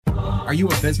Are you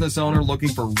a business owner looking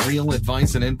for real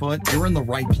advice and input? You're in the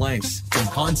right place. From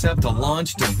concept to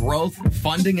launch to growth,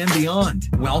 funding, and beyond.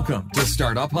 Welcome to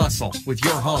Startup Hustle with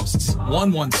your hosts.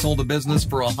 One once sold a business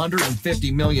for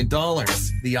 $150 million.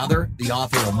 The other, the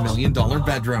author of $1 Million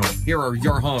Bedroom. Here are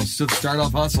your hosts of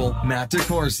Startup Hustle, Matt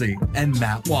DeCoursey and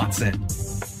Matt Watson.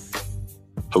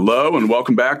 Hello, and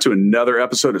welcome back to another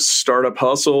episode of Startup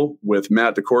Hustle with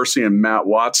Matt DeCoursey and Matt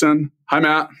Watson. Hi,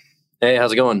 Matt. Hey,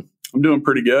 how's it going? I'm doing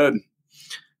pretty good.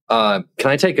 Can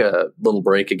I take a little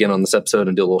break again on this episode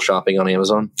and do a little shopping on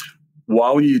Amazon?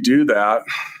 While you do that,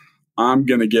 I'm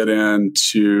going to get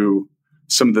into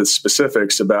some of the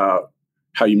specifics about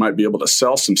how you might be able to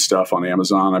sell some stuff on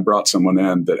Amazon. I brought someone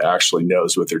in that actually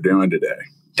knows what they're doing today.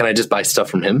 Can I just buy stuff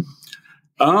from him?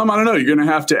 I don't know. You're going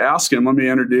to have to ask him. Let me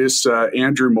introduce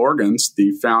Andrew Morgans,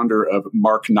 the founder of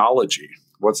Marknology.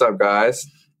 What's up, guys?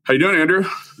 How you doing, Andrew?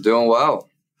 Doing well.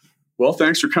 Well,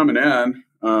 thanks for coming in.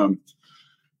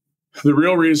 The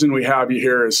real reason we have you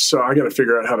here is so I got to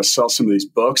figure out how to sell some of these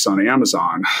books on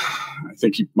Amazon. I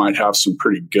think you might have some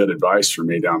pretty good advice for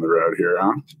me down the road here,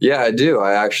 huh? Yeah, I do.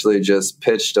 I actually just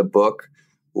pitched a book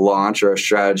launch or a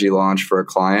strategy launch for a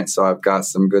client. So I've got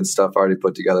some good stuff already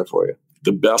put together for you.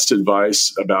 The best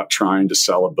advice about trying to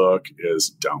sell a book is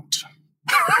don't.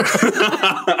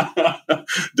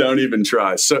 Don't even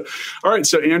try. So, all right.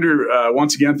 So, Andrew,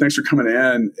 once again, thanks for coming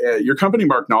in. Your company,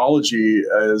 Marknology,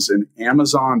 is an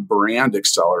Amazon brand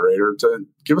accelerator. To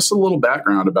give us a little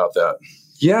background about that.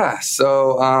 Yeah.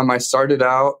 So I started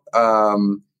out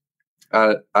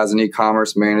as an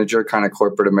e-commerce manager, kind of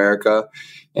corporate America,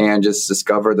 and just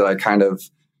discovered that I kind of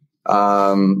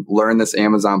learned this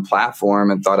Amazon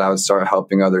platform and thought I would start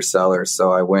helping other sellers.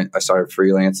 So I started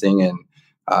freelancing, and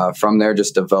from there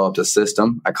just developed a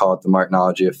system. I call it the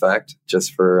Marknology effect,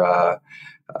 just for a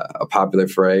popular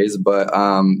phrase. But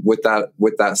with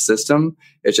that system,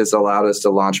 it just allowed us to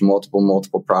launch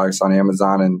multiple products on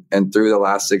Amazon. And through the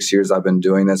last 6 years I've been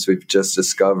doing this, we've just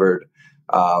discovered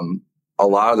a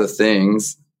lot of the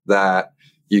things that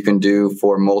you can do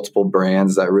for multiple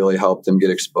brands that really help them get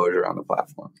exposure on the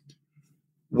platform.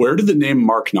 Where did the name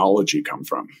Marknology come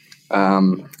from?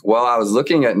 Well, I was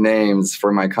looking at names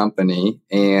for my company,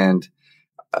 and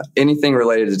anything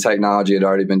related to technology had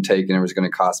already been taken. It was going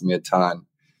to cost me a ton.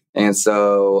 And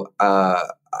so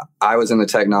I was in the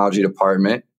technology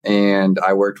department, and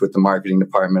I worked with the marketing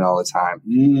department all the time.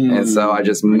 And so I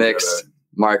just mixed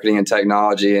marketing and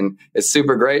technology, and it's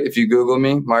super great. If you Google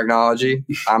me, Marknology,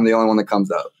 I'm the only one that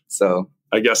comes up. So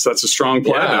I guess that's a strong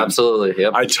play. Yeah, absolutely.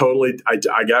 Yep. I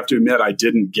have to admit, I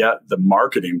didn't get the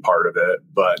marketing part of it,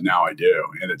 but now I do.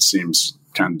 And it seems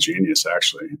kind of genius,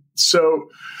 actually. So,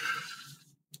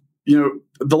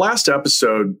 the last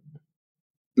episode,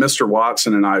 Mr.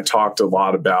 Watson and I talked a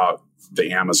lot about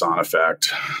the Amazon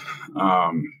effect,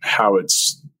 how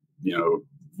it's,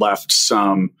 left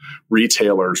some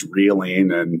retailers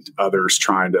reeling and others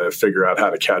trying to figure out how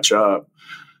to catch up.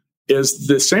 Is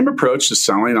the same approach to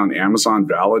selling on Amazon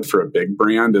valid for a big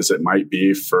brand as it might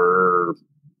be for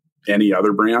any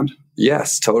other brand?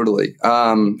 Yes, totally.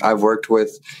 I've worked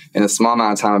with, in a small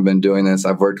amount of time I've been doing this,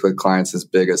 I've worked with clients as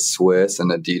big as Swiss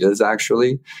and Adidas,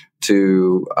 actually,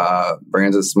 to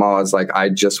brands as small as I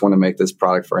just want to make this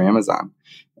product for Amazon.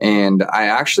 And I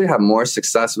actually have more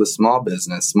success with small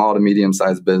to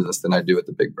medium-sized business than I do with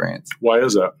the big brands. Why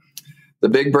is that? The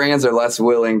big brands are less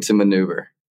willing to maneuver.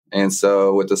 And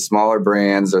so with the smaller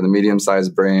brands or the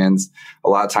medium-sized brands, a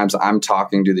lot of times I'm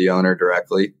talking to the owner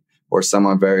directly or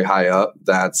someone very high up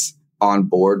that's on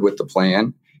board with the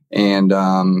plan and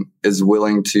is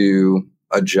willing to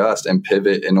adjust and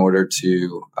pivot in order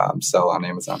to sell on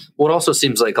Amazon. Well, it also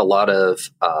seems like a lot of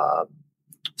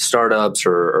startups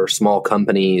or small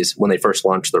companies, when they first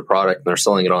launch their product and they're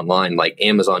selling it online, like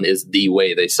Amazon is the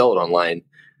way they sell it online.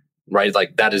 Right,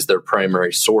 like that is their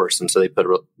primary source, and so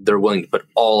they're willing to put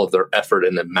all of their effort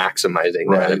into maximizing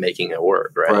that and making it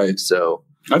work. Right. So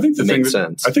I think the thing makes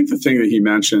sense. I think the thing that he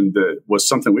mentioned that was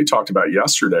something we talked about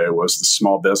yesterday was the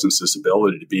small business's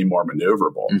ability to be more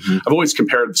maneuverable. Mm-hmm. I've always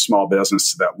compared the small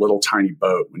business to that little tiny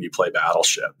boat when you play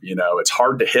Battleship. It's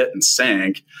hard to hit and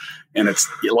sink, and it's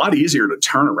a lot easier to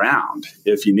turn around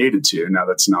if you needed to. Now,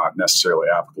 that's not necessarily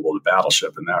applicable to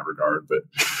Battleship in that regard, but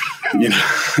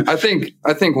I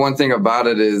think one thing about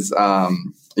it is,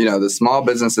 the small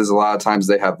businesses, a lot of times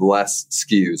they have less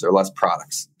SKUs or less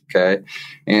products. Okay.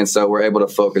 And so we're able to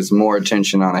focus more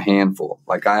attention on a handful.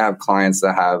 Like I have clients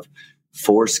that have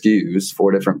 4 SKUs,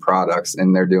 4 different products,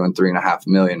 and they're doing $3.5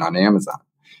 million on Amazon.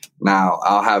 Now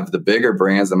I'll have the bigger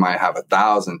brands that might have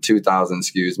 1,000, 2,000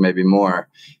 SKUs, maybe more.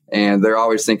 And they're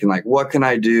always thinking what can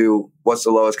I do? What's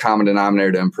the lowest common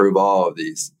denominator to improve all of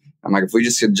these? I'm like, if we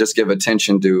could just give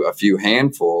attention to a few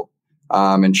handful,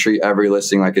 and treat every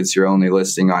listing like it's your only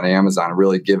listing on Amazon,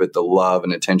 really give it the love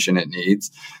and attention it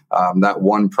needs. That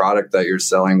one product that you're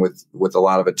selling with a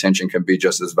lot of attention can be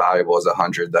just as valuable as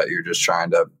 100 that you're just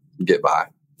trying to get by.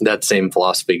 That same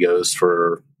philosophy goes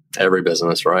for every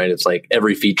business, right? It's like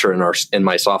every feature in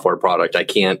my software product, I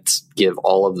can't give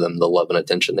all of them the love and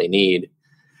attention they need,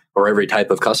 or every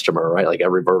type of customer, right? Like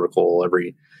every vertical,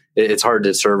 it's hard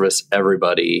to service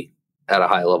everybody at a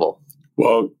high level.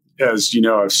 Well, as you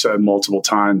know, I've said multiple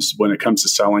times, when it comes to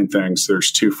selling things,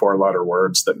 there's 2 4-letter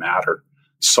words that matter: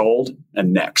 sold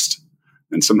and next.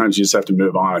 And sometimes you just have to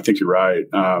move on. I think you're right.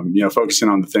 Focusing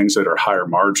on the things that are higher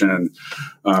margin,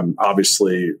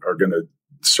 obviously are going to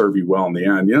serve you well in the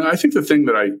end. I think the thing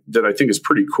that I think is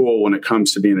pretty cool when it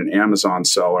comes to being an Amazon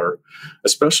seller,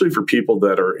 especially for people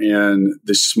that are in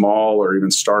the small or even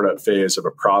startup phase of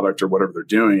a product or whatever they're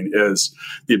doing, is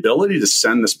the ability to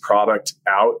send this product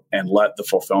out and let the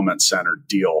fulfillment center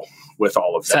deal with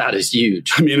all of that. That is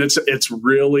huge. I mean, it's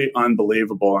really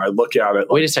unbelievable. I look at it.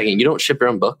 Wait a second. You don't ship your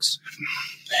own books?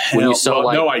 When you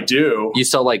sell no, I do. You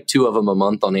sell like 2 of them a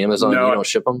month on Amazon. No, and you don't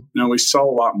ship them? No, we sell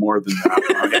a lot more than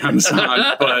that on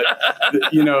Amazon. But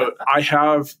I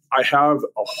have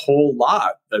a whole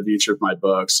lot of each of my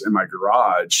books in my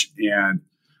garage, and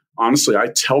honestly, I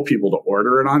tell people to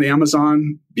order it on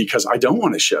Amazon because I don't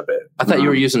want to ship it. I thought you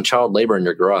were using child labor in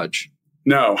your garage.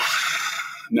 No.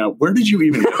 Where did you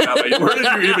even get that idea? Where did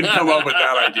you even come up with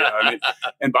that idea? I mean,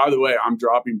 and by the way, I'm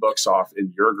dropping books off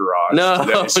in your garage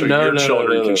today, so your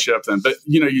children can ship them. But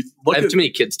you look. I have too many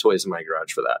kids' toys in my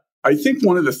garage for that. I think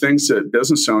one of the things that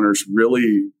business owners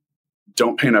really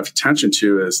don't pay enough attention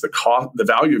to is the cost, the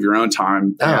value of your own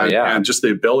time, and just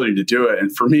the ability to do it.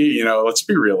 And for me, let's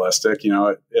be realistic.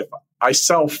 If I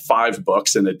sell 5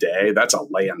 books in a day, that's a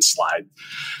landslide.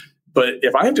 But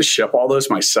if I have to ship all those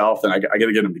myself, then I got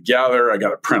to get them together. I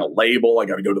got to print a label. I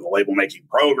got to go to the label making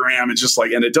program. It's just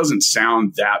and it doesn't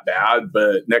sound that bad.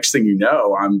 But next thing you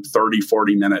know, I'm 30,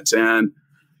 40 minutes in.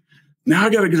 Now I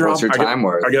got to drop. What's your time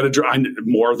worth? I got to drop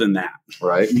more than that.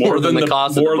 Right. More than the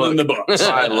cost of the book. More than the books.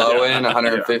 Low end,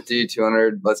 150,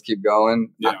 200. Let's keep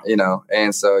going. Yeah.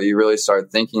 And so you really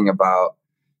start thinking about,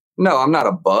 no, I'm not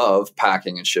above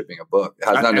packing and shipping a book. It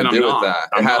has nothing to do with that.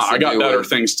 I got better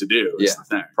things to do. Is the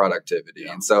thing. Productivity.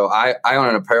 Yeah. And so I own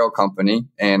an apparel company,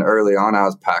 and early on I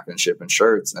was packing and shipping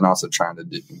shirts and also trying to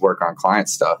work on client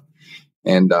stuff.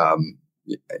 And,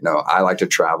 I like to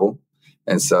travel.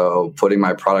 And so putting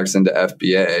my products into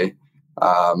FBA,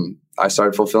 I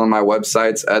started fulfilling my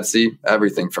websites, Etsy,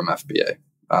 everything from FBA,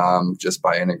 just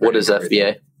by integrating. What is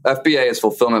FBA? FBA is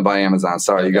fulfillment by Amazon.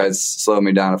 Sorry, You guys slow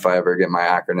me down if I ever get my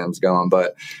acronyms going.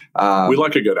 But we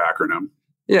like a good acronym.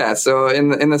 Yeah. So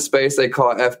in the space, they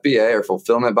call it FBA, or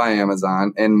fulfillment by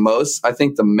Amazon. And I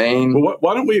think the main... Well,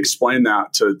 why don't we explain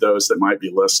that to those that might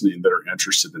be listening that are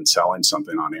interested in selling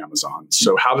something on Amazon?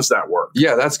 So how does that work?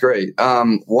 Yeah, that's great.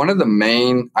 One of the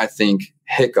main, I think,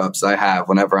 hiccups I have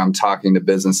whenever I'm talking to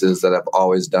businesses that have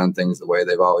always done things the way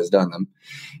they've always done them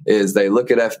is they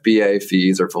look at FBA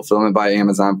fees, or fulfillment by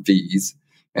Amazon fees,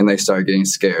 and they start getting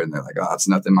scared, and they're like, oh, it's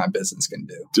nothing my business can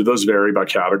do. Do those vary by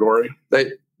category?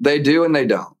 They do and they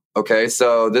don't. Okay.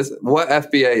 So what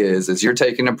FBA is you're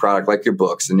taking a product like your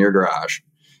books in your garage,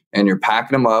 and you're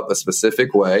packing them up a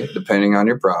specific way depending on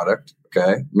your product.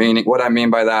 Okay. Meaning, what I mean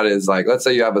by that is, like, let's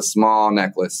say you have a small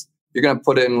necklace. You're going to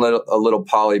put it in a little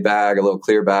poly bag, a little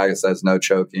clear bag that says no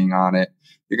choking on it.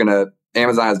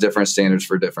 Amazon has different standards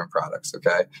for different products.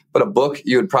 Okay. But a book,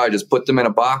 you would probably just put them in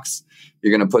a box.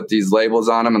 You're going to put these labels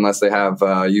on them unless they have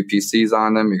UPCs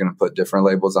on them. You're going to put different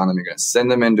labels on them. You're going to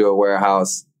send them into a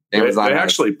warehouse. Amazon they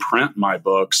actually print my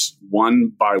books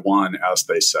one by one as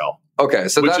they sell. Okay,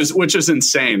 so which is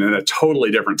insane, and a totally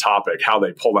different topic how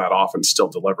they pull that off and still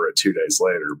deliver it 2 days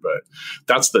later. But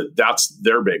that's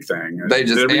their big thing.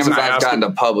 Amazon's gotten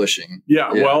to publishing.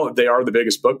 Yeah, well, they are the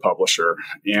biggest book publisher,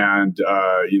 and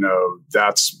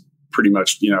that's pretty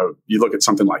much, you look at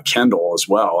something like Kindle as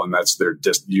well, and that's they're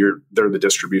the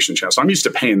distribution channel. So I'm used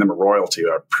to paying them a royalty,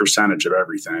 a percentage of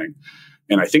everything.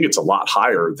 And I think it's a lot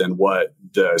higher than what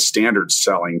the standard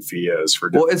selling fee is for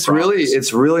different products.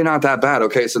 It's really not that bad.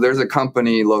 Okay, so there's a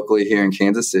company locally here in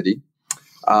Kansas City,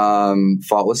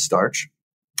 Faultless Starch,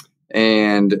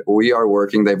 and we are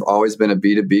working. They've always been a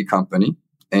B2B company,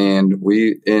 and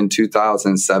in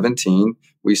 2017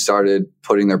 we started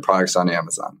putting their products on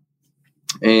Amazon,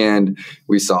 and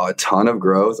we saw a ton of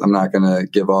growth. I'm not going to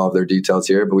give all of their details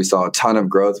here, but we saw a ton of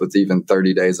growth with even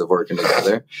 30 days of working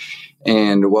together.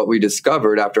 And what we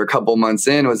discovered after a couple months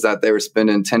in was that they were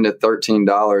spending $10 to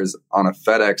 $13 on a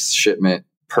FedEx shipment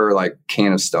per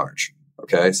can of starch.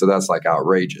 Okay. So that's like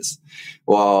outrageous.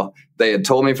 Well, they had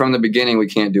told me from the beginning, we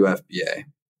can't do FBA.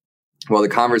 Well, the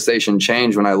conversation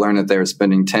changed when I learned that they were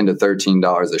spending $10 to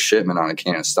 $13 a shipment on a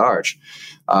can of starch.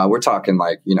 We're talking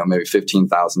like, maybe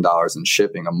 $15,000 in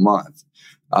shipping a month.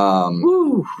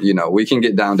 We can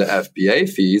get down to FBA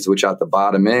fees, which at the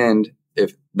bottom end,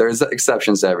 if there's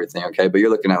exceptions to everything, okay, but you're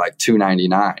looking at like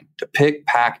 $2.99 to pick,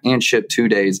 pack, and ship 2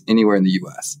 days anywhere in the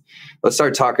U.S. Let's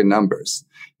start talking numbers.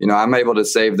 I'm able to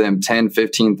save them $10,000,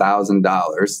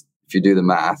 $15,000 if you do the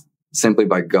math, simply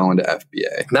by going to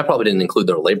FBA. And that probably didn't include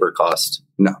their labor cost.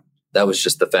 No. That was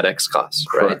just the FedEx cost,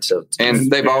 right? Correct. So,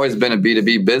 and they've always been a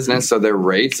B2B business, so their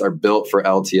rates are built for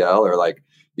LTL or like,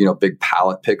 big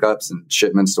pallet pickups and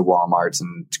shipments to Walmarts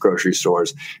and grocery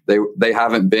stores. They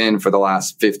haven't been for the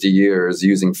last 50 years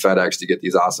using FedEx to get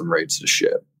these awesome rates to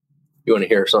ship. You want to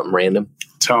hear something random?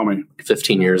 Tell me.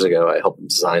 15 years ago, I helped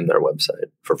design their website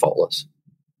for Faultless.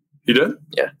 You did?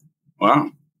 Yeah.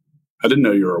 Wow. I didn't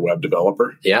know you were a web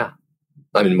developer. Yeah.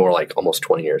 I mean, more like almost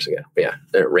 20 years ago. But yeah,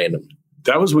 they're random.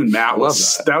 That was when Matt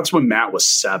was. That's when Matt was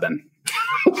 7.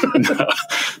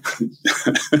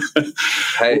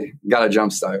 Hey, got a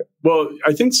jump start. Well,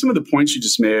 I think some of the points you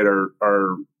just made are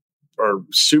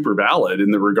super valid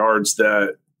in the regards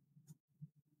that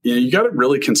you got to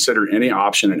really consider any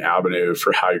option and avenue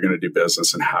for how you're going to do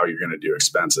business and how you're going to do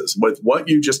expenses. With what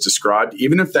you just described,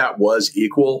 even if that was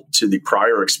equal to the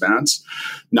prior expense,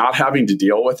 not having to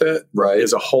deal with it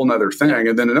is a whole nother thing.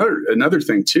 And then another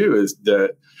thing too is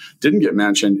that didn't get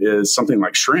mentioned is something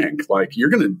like shrink. Like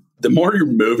the more you're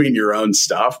moving your own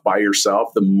stuff by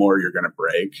yourself, the more you're going to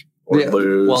break or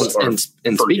lose. Well, and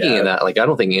speaking of that, like I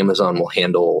don't think Amazon will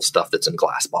handle stuff that's in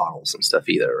glass bottles and stuff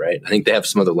either, right? I think they have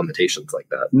some other limitations like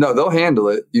that. No, they'll handle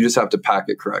it. You just have to pack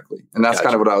it correctly. And that's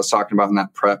kind of what I was talking about in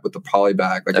that prep with the poly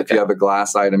bag. Like if you have a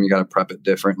glass item, you got to prep it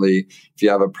differently. If you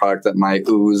have a product that might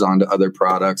ooze onto other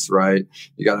products, right?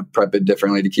 You got to prep it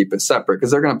differently to keep it separate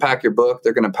because they're going to pack your book.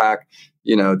 They're going to pack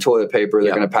toilet paper.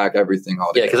 They're going to pack everything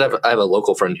all together. Yeah, because I have a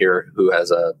local friend here who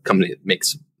has a company that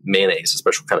makes mayonnaise, a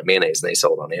special kind of mayonnaise, and they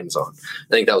sell it on Amazon. I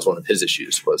think that was one of his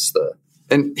issues was the.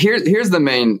 And here's the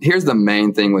main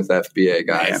thing with FBA,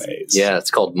 guys. Mayonnaise. Yeah,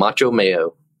 it's called Macho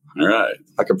Mayo. All right,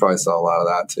 I could probably sell a lot of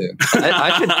that too.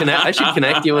 I should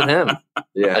connect you with him.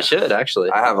 Yeah, I should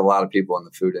actually. I have a lot of people in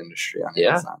the food industry on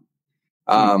Amazon.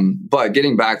 But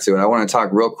getting back to it, I want to talk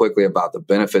real quickly about the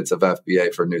benefits of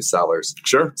FBA for new sellers.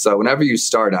 Sure. So whenever you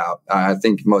start out, I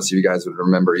think most of you guys would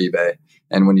remember eBay.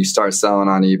 And when you start selling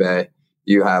on eBay,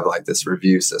 you have like this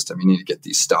review system. You need to get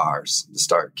these stars to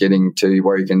start getting to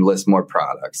where you can list more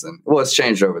products. And it's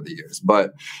changed over the years,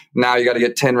 but now you got to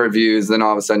get 10 reviews. Then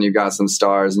all of a sudden you've got some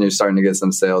stars and you're starting to get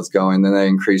some sales going. Then they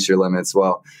increase your limits.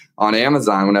 Well, on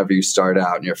Amazon, whenever you start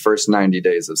out in your first 90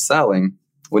 days of selling,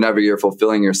 whenever you're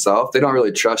fulfilling yourself, they don't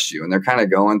really trust you. And they're kind of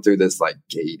going through this like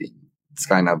gating. It's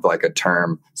kind of like a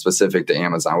term specific to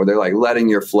Amazon where they're like letting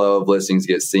your flow of listings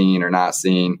get seen or not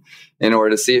seen in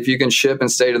order to see if you can ship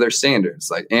and stay to their standards.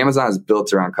 Like Amazon is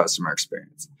built around customer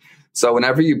experience. So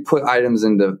whenever you put items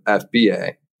into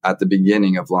FBA at the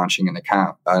beginning of launching an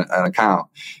account,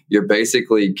 you're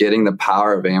basically getting the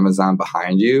power of Amazon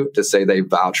behind you to say they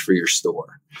vouch for your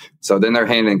store. So then they're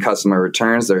handling customer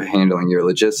returns. They're handling your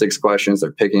logistics questions.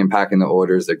 They're picking and packing the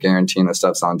orders. They're guaranteeing the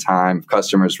stuff's on time. If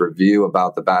customers review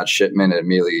about the bad shipment, it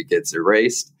immediately gets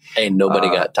erased. Ain't nobody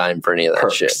got time for any of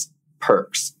that shit.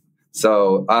 Perks.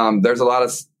 So there's a lot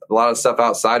of stuff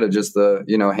outside of just the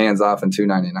hands off and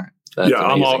 $2.99. That's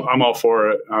amazing. I'm all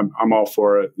for it. I'm all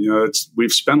for it.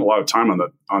 We've spent a lot of time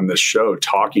on this show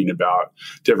talking about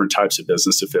different types of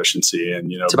business efficiency,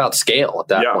 and it's about scale at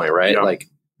that point, right? Yeah. Like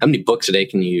how many books a day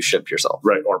can you ship yourself,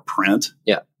 right? Or print,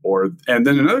 and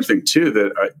then another thing too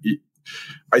that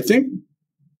I think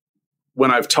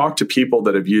when I've talked to people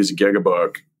that have used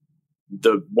Gigabook,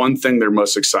 the one thing they're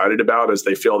most excited about is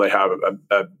they feel they have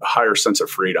a higher sense of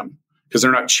freedom because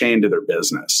they're not chained to their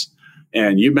business.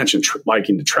 And you mentioned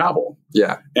liking to travel.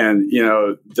 Yeah. And,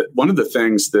 one of the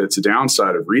things that's a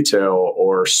downside of retail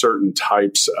or certain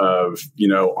types of,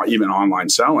 even online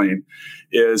selling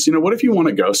is, what if you want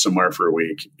to go somewhere for a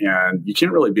week and you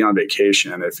can't really be on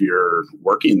vacation if you're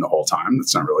working the whole time?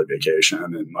 That's not really vacation.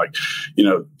 And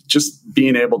just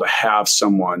being able to have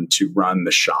someone to run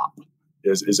the shop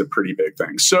is a pretty big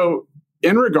thing. So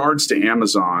in regards to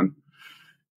Amazon,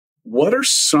 what are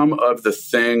some of the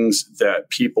things that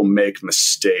people make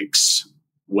mistakes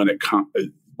when it comes?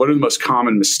 What are the most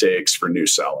common mistakes for new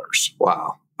sellers?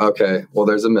 Wow. Okay. Well,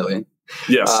 there's a million.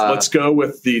 Yes. Let's go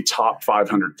with the top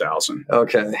 500,000.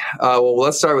 Okay. Well,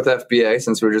 let's start with FBA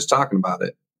since we were just talking about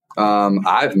it.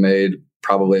 I've made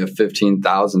probably a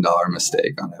 $15,000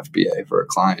 mistake on FBA for a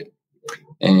client.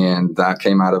 And that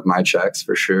came out of my checks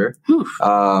for sure.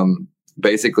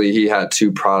 Basically, he had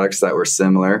 2 products that were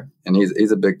similar, and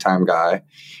he's a big time guy.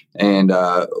 And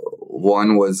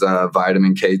one was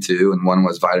vitamin K2, and one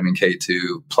was vitamin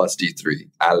K2 plus D3.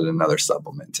 Added another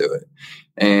supplement to it,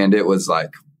 and it was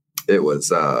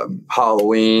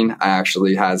Halloween. I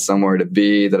actually had somewhere to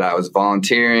be that I was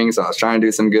volunteering, so I was trying to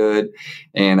do some good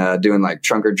and doing like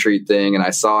trunk or treat thing. And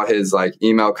I saw his like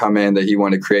email come in that he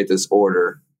wanted to create this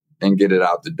order and get it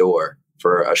out the door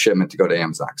for a shipment to go to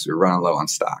Amazon because we were running low on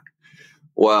stock.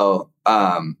 Well,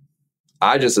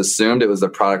 I just assumed it was the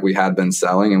product we had been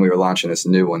selling, and we were launching this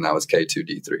new one that was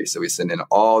K2D3. So we sent in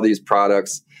all these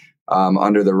products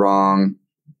under the wrong.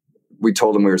 We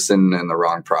told them we were sending in the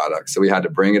wrong product. So we had to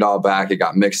bring it all back. It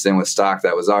got mixed in with stock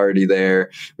that was already there.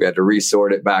 We had to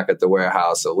resort it back at the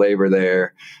warehouse. So labor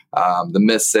there, the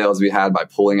missed sales we had by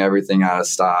pulling everything out of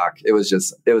stock. It was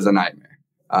a nightmare.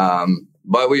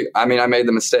 But I made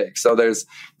the mistake. So there's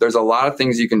a lot of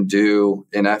things you can do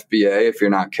in FBA if you're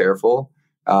not careful,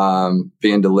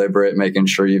 being deliberate, making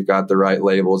sure you've got the right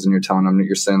labels and you're telling them that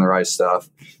you're sending the right stuff.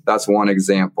 That's one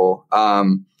example.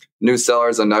 New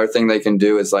sellers, another thing they can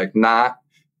do is like not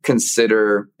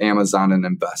consider Amazon an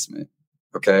investment.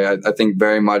 Okay. I think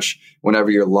very much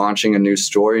whenever you're launching a new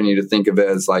store, you need to think of it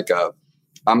as like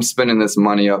I'm spending this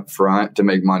money up front to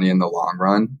make money in the long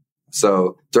run.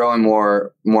 So throwing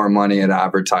more money at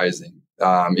advertising,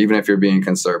 even if you're being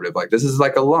conservative, like this is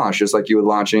like a launch, just like you would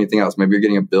launch anything else. Maybe you're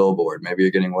getting a billboard, maybe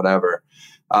you're getting whatever.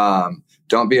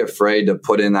 Don't be afraid to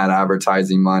put in that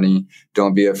advertising money.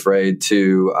 Don't be afraid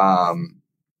to,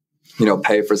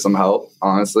 pay for some help.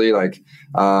 Honestly, like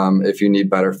if you need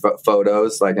better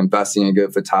photos, like investing in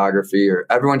good photography, or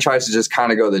everyone tries to just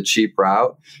kind of go the cheap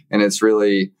route, and it's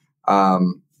really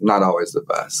not always the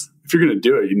best. If you're going to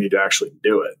do it, you need to actually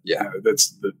do it. Yeah. That's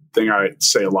the thing I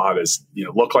say a lot is,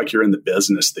 look like you're in the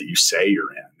business that you say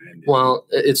you're in. Well,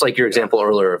 it's like your example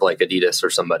earlier of like Adidas or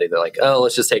somebody. They're like, oh,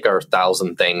 let's just take our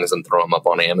 1,000 things and throw them up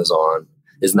on Amazon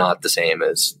is not the same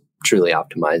as truly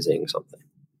optimizing something.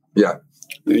 Yeah.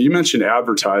 You mentioned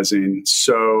advertising.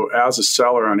 So as a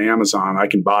seller on Amazon, I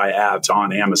can buy ads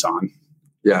on Amazon.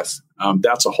 Yes.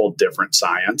 That's a whole different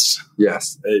science.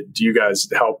 Yes. Do you guys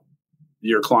help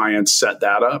your clients set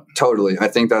that up? Totally. I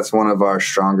think that's one of our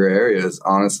stronger areas,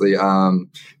 honestly.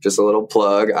 Just a little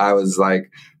plug. I was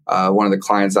like one of the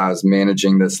clients I was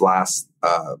managing this last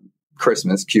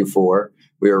Christmas, Q4.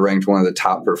 We were ranked one of the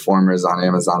top performers on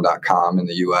Amazon.com in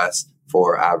the US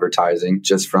for advertising,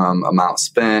 just from amount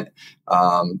spent,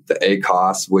 the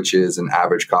ACoS, which is an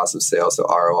average cost of sale, so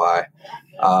ROI.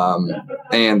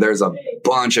 And there's a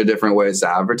bunch of different ways to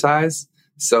advertise.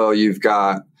 So you've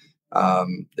got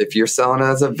if you're selling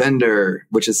as a vendor,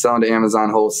 which is selling to Amazon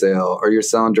wholesale, or you're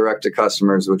selling direct to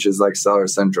customers, which is like Seller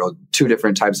Central, 2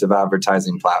 different types of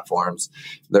advertising platforms.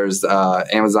 There's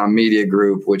Amazon Media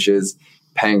Group, which is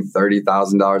paying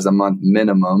 $30,000 a month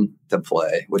minimum to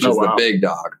play, which is the big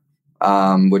dog,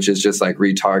 which is just like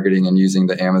retargeting and using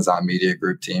the Amazon Media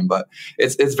Group team. But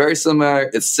it's very similar.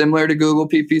 It's similar to Google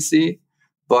PPC.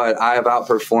 But I have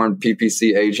outperformed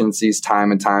PPC agencies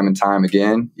time and time and time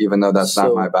again, even though that's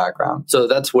not my background. So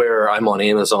that's where I'm on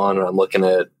Amazon and I'm looking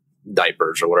at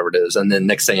diapers or whatever it is. And then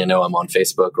next thing I know, I'm on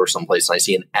Facebook or someplace and I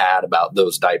see an ad about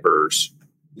those diapers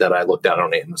that I looked at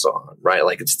on Amazon, right?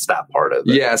 Like it's that part of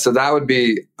it. Yeah. So that would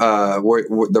be where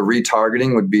the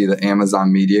retargeting would be the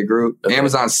Amazon Media Group. Okay.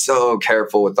 Amazon's so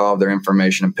careful with all of their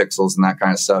information and pixels and that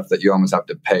kind of stuff that you almost have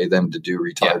to pay them to do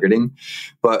retargeting.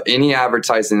 Yeah. But any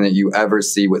advertising that you ever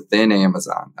see within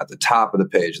Amazon, at the top of the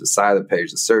page, the side of the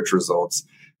page, the search results,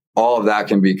 all of that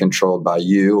can be controlled by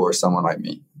you or someone like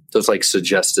me. So it's like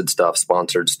suggested stuff,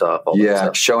 sponsored stuff. All that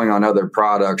stuff. Showing on other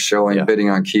products, bidding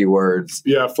on keywords.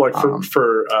 Yeah, for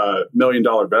 $1 Million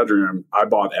Bedroom, I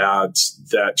bought ads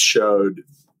that showed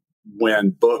when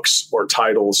books or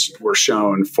titles were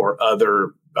shown for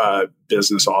other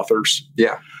business authors.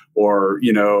 Yeah. Or,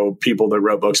 people that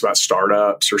wrote books about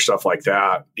startups or stuff like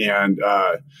that. And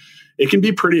it can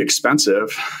be pretty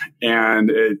expensive. And,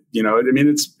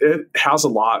 it has a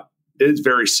lot. It's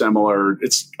very similar.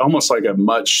 It's almost like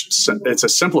it's a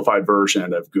simplified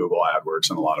version of Google AdWords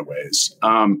in a lot of ways.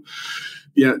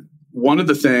 One of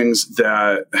the things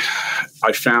that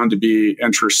I found to be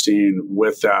interesting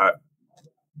with that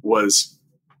was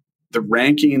the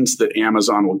rankings that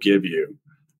Amazon will give you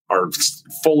are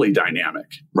fully dynamic.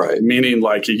 Right. Meaning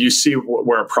like you see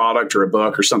where a product or a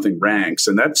book or something ranks,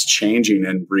 and that's changing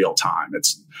in real time.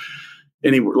 It's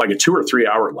like a 2 or 3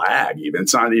 hour lag even.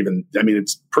 It's not even,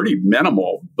 it's pretty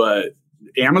minimal, but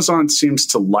Amazon seems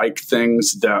to like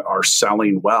things that are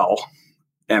selling well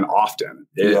and often.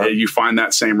 You find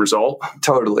that same result?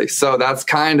 Totally. So that's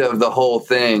kind of the whole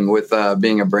thing with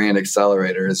being a brand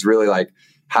accelerator, is really like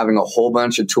having a whole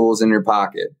bunch of tools in your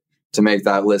pocket to make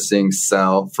that listing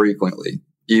sell frequently.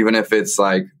 Even if it's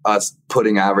like us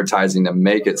putting advertising to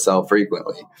make it sell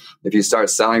frequently. If you start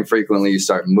selling frequently, you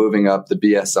start moving up the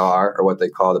BSR, or what they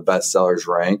call the best sellers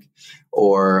rank,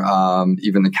 or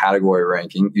even the category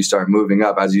ranking. You start moving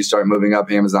up. As you start moving up,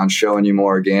 Amazon's showing you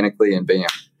more organically, and bam,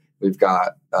 we've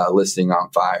got a listing on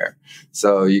fire.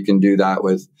 So you can do that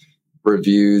with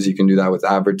reviews. You can do that with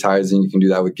advertising. You can do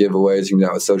that with giveaways. You can do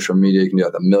that with social media. You can do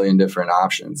that with a million different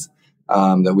options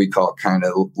that we call kind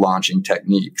of launching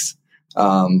techniques.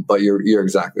 But you're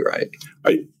exactly right.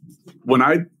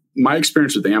 My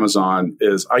experience with Amazon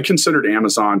is I considered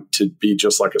Amazon to be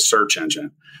just like a search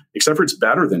engine, except for it's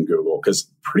better than Google because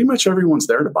pretty much everyone's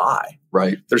there to buy.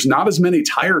 Right. There's not as many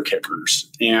tire kickers.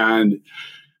 And,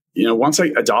 once I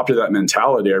adopted that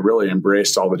mentality, I really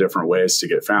embraced all the different ways to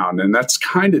get found. And that's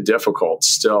kind of difficult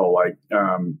still. Like,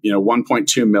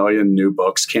 1.2 million new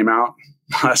books came out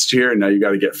last year, and now you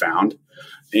got to get found.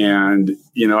 And,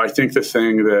 I think the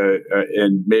thing that,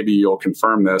 and maybe you'll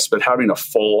confirm this, but having a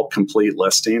full, complete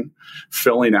listing,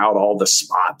 filling out all the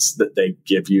spots that they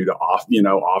give you to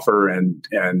offer and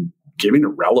giving a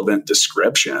relevant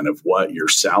description of what you're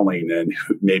selling and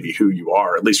maybe who you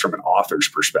are, at least from an author's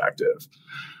perspective.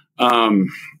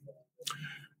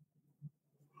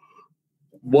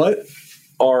 What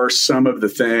are some of the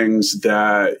things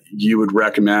that you would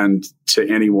recommend to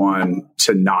anyone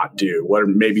to not do? What are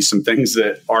maybe some things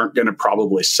that aren't going to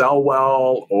probably sell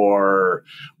well, or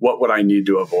what would I need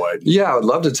to avoid? Yeah, I would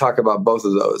love to talk about both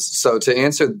of those. So to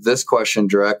answer this question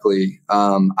directly,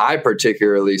 I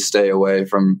particularly stay away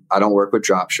from, I don't work with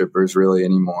drop shippers really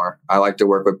anymore. I like to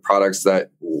work with products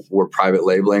that we're private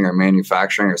labeling or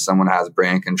manufacturing or someone has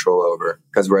brand control over,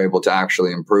 because we're able to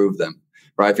actually improve them.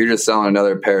 Right? If you're just selling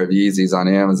another pair of Yeezys on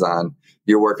Amazon,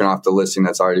 you're working off the listing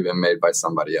that's already been made by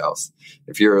somebody else.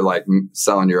 If you're like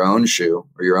selling your own shoe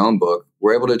or your own book,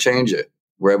 we're able to change it.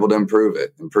 We're able to improve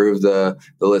it, improve the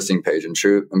listing page, and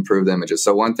improve the images.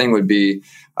 So one thing would be,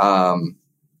 anyone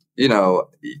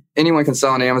can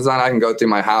sell on Amazon. I can go through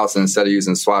my house, and instead of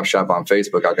using Swap Shop on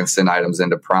Facebook, I can send items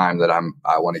into Prime that I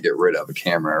want to get rid of, a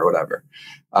camera or whatever.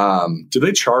 Do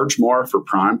they charge more for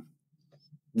Prime?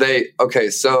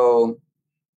 So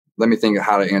let me think of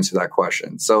how to answer that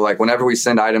question. So like whenever we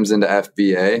send items into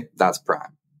FBA, that's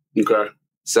Prime. Okay.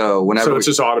 So it's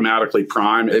just automatically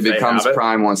Prime. It becomes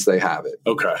Prime once they have it.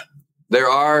 Okay. There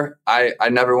are, I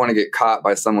never want to get caught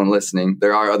by someone listening.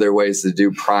 There are other ways to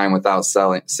do Prime without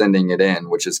sending it in,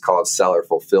 which is called seller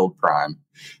fulfilled Prime.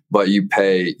 But you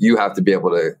have to be able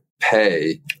to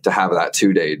pay to have that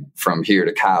 2-day from here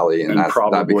to Cali, and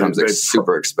that becomes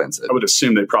super expensive. I would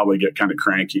assume they probably get kind of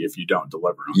cranky if you don't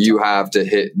deliver them. You have to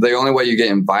hit, the only way you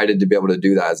get invited to be able to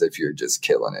do that is if you're just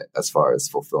killing it as far as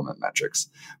fulfillment metrics.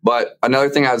 But another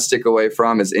thing I would stick away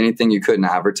from is anything you couldn't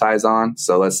advertise on.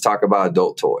 So let's talk about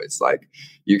adult toys. Like,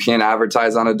 you can't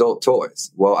advertise on adult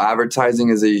toys. Well, advertising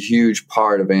is a huge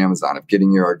part of Amazon, of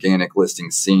getting your organic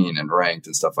listing seen and ranked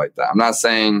and stuff like that. I'm not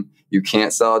saying you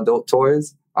can't sell adult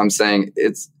toys. I'm saying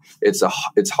it's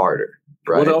harder,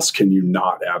 right? What else can you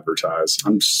not advertise?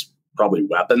 Probably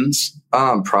weapons.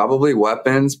 Probably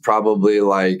weapons. Probably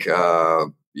like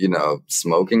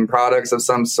smoking products of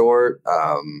some sort.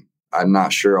 I'm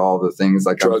not sure all the things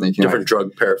like I'm thinking. Different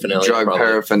drug paraphernalia.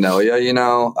 Paraphernalia.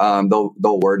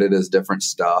 They'll word it as different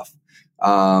stuff.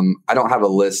 I don't have a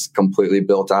list completely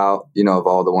built out, of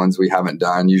all the ones we haven't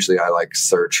done. Usually I like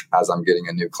search as I'm getting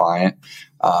a new client.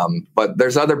 But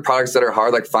there's other products that are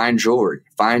hard, like fine jewelry.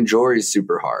 Fine jewelry is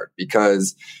super hard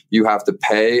because you have to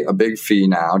pay a big fee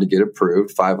now to get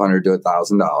approved, $500 to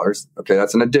 $1,000. Okay,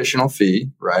 that's an additional fee,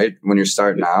 right? When you're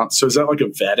starting out. So is that like a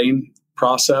vetting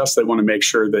process? They want to make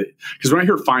sure that, because when I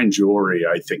hear fine jewelry,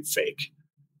 I think fake.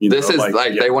 This is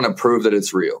they want to prove that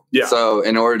it's real. Yeah. So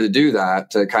in order to do that,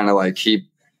 to kind of like keep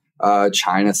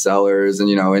China sellers and,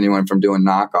 anyone from doing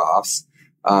knockoffs,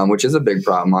 which is a big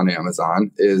problem on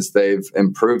Amazon, is they've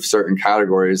improved certain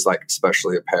categories, like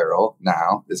especially apparel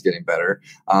now is getting better.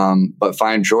 But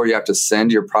fine jewelry, you have to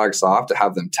send your products off to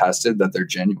have them tested that they're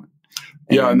genuine.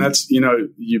 And that's,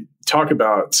 you talk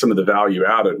about some of the value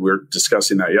added. We were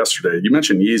discussing that yesterday. You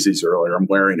mentioned Yeezys earlier. I'm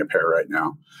wearing a pair right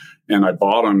now. And I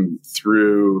bought them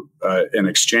through an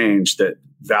exchange that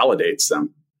validates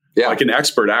them. Yeah. Like an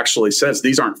expert actually says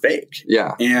these aren't fake.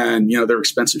 Yeah. And, they're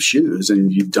expensive shoes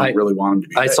and you don't really want them to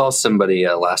be fake. I saw somebody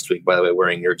last week, by the way,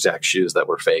 wearing your exact shoes that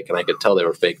were fake. And I could tell they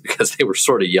were fake because they were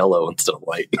sort of yellow instead of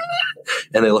white.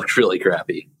 And they looked really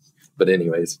crappy. But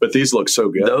anyways. But these look so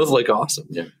good. Those look awesome.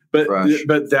 Yeah. But fresh.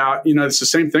 but that, it's the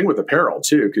same thing with apparel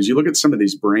too, because you look at some of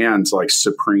these brands like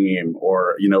Supreme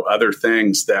or other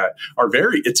things that are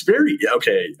it's very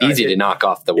easy to knock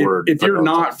off the word. If you're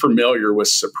not familiar with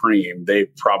Supreme,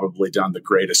 they've probably done the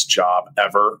greatest job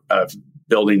ever of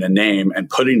building a name and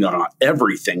putting it on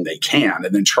everything they can,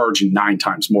 and then charging 9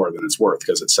 times more than it's worth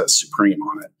because it says Supreme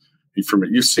on it.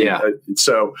 You've seen it.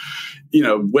 So,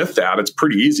 with that, it's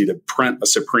pretty easy to print a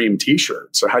Supreme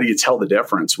T-shirt. So how do you tell the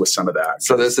difference with some of that?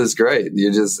 So this is great.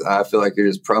 I feel like you're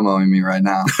just promoting me right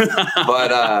now.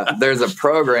 But there's a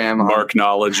program.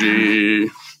 Marknology.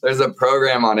 There's a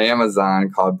program on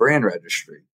Amazon called Brand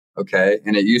Registry. Okay.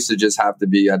 And it used to just have to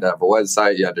be, you had to have a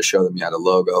website. You had to show them you had a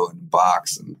logo and a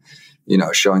box and,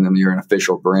 showing them you're an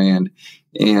official brand.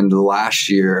 And last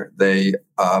year they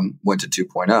went to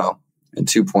 2.0. And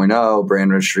 2.0,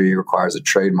 brand registry requires a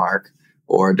trademark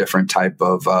or a different type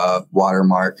of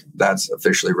watermark that's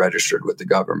officially registered with the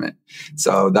government.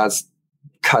 So that's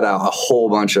cut out a whole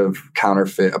bunch of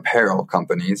counterfeit apparel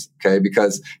companies, okay?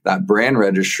 Because that brand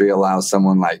registry allows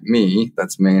someone like me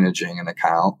that's managing an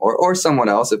account or someone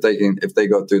else, if they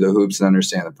go through the hoops and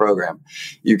understand the program,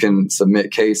 you can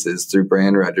submit cases through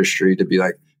brand registry to be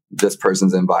like, this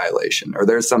person's in violation, or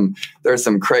there's some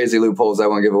crazy loopholes. I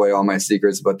won't give away all my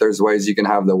secrets, but there's ways you can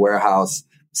have the warehouse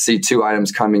see 2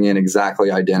 items coming in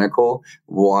exactly identical.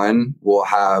 One will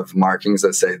have markings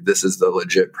that say this is the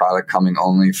legit product coming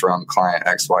only from client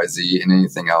XYZ, and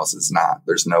anything else is not.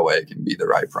 There's no way it can be the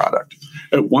right product.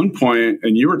 At one point,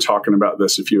 and you were talking about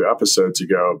this a few episodes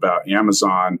ago about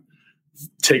Amazon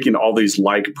taking all these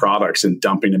like products and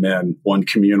dumping them in one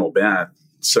communal bin.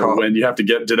 So when you have to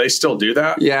do they still do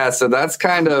that? Yeah. So that's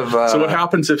kind of. So what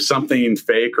happens if something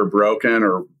fake or broken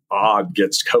or odd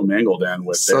gets commingled in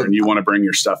with there and you want to bring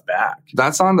your stuff back?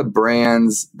 That's on the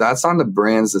brand's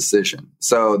decision.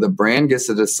 So the brand gets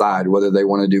to decide whether they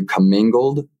want to do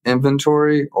commingled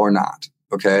inventory or not.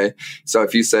 Okay. So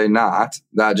if you say not,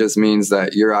 that just means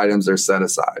that your items are set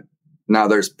aside. Now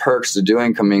there's perks to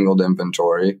doing commingled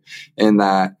inventory in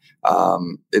that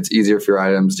it's easier for your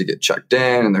items to get checked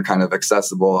in and they're kind of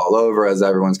accessible all over as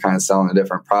everyone's kind of selling the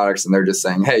different products and they're just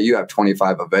saying, hey, you have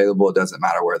 25 available. It doesn't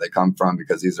matter where they come from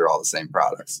because these are all the same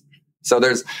products. So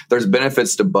there's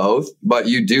benefits to both, but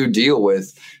you do deal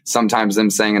with sometimes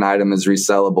them saying an item is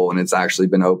resellable and it's actually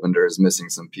been opened or is missing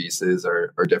some pieces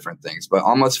or different things. But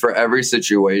almost for every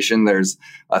situation, there's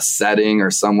a setting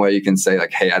or some way you can say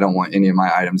like, hey, I don't want any of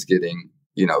my items getting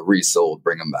resold,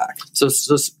 bring them back. So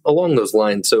along those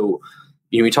lines, so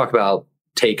we talk about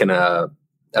taking a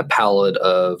pallet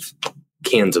of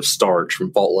cans of starch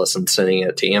from Faultless and sending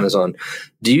it to Amazon.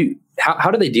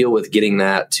 How do they deal with getting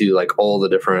that to like all the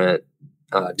different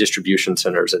distribution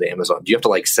centers at Amazon? Do you have to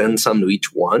like send some to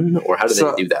each one, or how do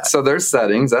they do that? So there's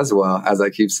settings as well, as I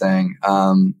keep saying.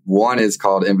 One is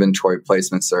called inventory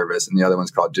placement service, and the other one's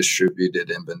called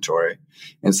distributed inventory.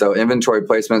 And so inventory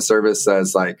placement service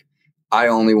says like, I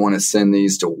only want to send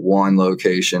these to one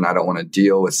location. I don't want to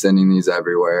deal with sending these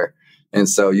everywhere. And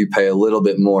so you pay a little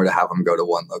bit more to have them go to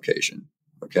one location.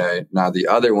 Okay. Now the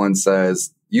other one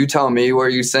says, you tell me where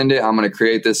you send it. I'm going to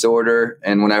create this order.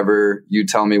 And whenever you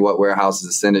tell me what warehouses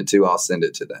to send it to, I'll send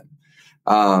it to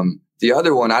them. The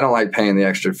other one, I don't like paying the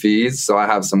extra fees. So I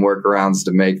have some workarounds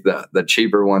to make the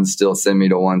cheaper ones still send me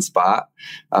to one spot.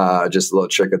 Just a little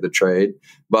trick of the trade.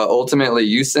 But ultimately,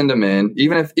 you send them in.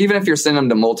 Even if you're sending them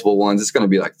to multiple ones, it's going to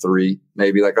be like 3,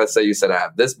 maybe. Like, let's say you said, I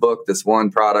have this book, this one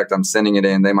product, I'm sending it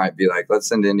in. They might be like, let's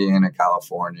send Indiana,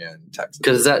 California, and Texas.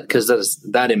 Does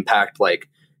that impact like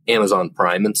Amazon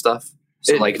Prime and stuff?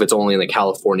 So like if it's only in the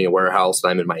California warehouse and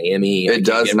I'm in Miami. It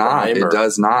does not. It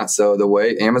does not. So the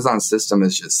way Amazon's system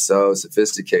is just so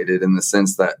sophisticated in the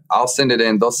sense that I'll send it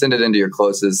in. They'll send it into your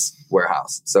closest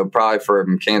warehouse. So probably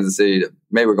from Kansas City to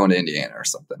maybe we're going to Indiana or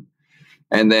something.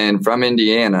 And then from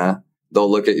Indiana,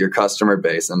 they'll look at your customer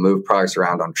base and move products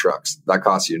around on trucks. That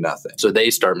costs you nothing. So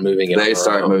they start moving it around. They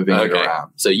start moving it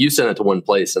around. So you send it to one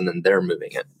place and then they're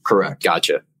moving it. Correct.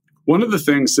 Gotcha. One of the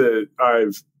things that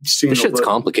I've seen... This shit's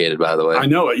complicated, by the way. I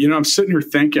know it. I'm sitting here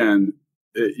thinking,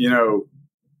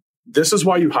 this is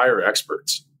why you hire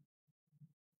experts.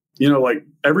 Like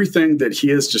everything that he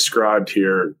has described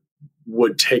here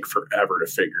would take forever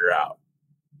to figure out.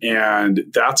 And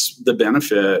that's the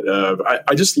benefit of...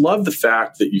 I just love the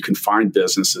fact that you can find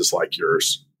businesses like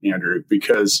yours, Andrew,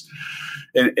 because...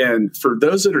 And for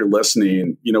those that are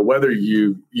listening, whether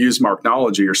you use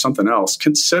Marknology or something else,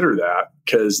 consider that,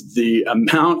 because the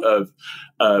amount of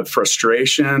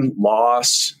frustration,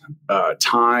 loss,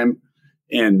 time,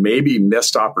 and maybe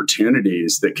missed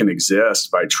opportunities that can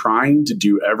exist by trying to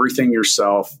do everything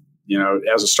yourself,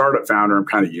 as a startup founder, I'm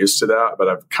kind of used to that, but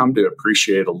I've come to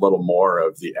appreciate a little more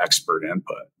of the expert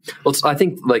input. Well, I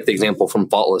think like the example from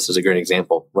Faultless is a great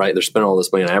example, right? They're spending all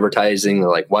this money on advertising. They're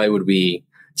like, why would we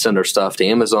send our stuff to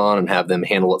Amazon and have them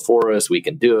handle it for us? We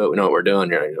can do it. We know what we're doing.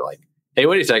 You're like, hey,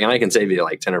 wait a second. I can save you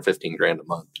like 10 or 15 grand a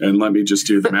month. And let me just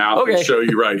do the math Okay. and show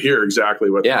you right here exactly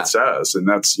what that says. And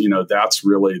that's, that's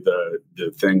really the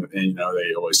thing. And,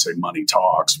 they always say money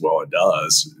talks. Well, it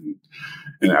does.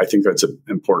 And I think that's an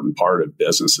important part of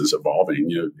businesses evolving.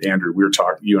 Andrew,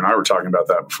 you and I were talking about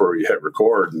that before we hit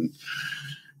record.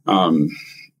 And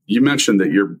you mentioned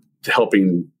that you're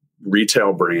helping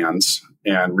retail brands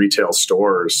and retail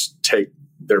stores take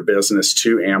their business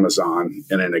to Amazon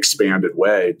in an expanded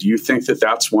way. Do you think that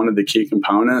that's one of the key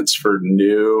components for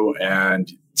new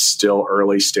and still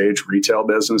early stage retail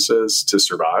businesses to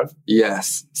survive?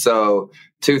 Yes. So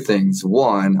 2 things.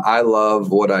 One, I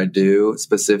love what I do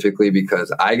specifically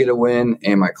because I get a win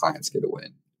and my clients get a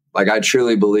win. Like I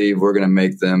truly believe we're going to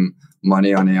make them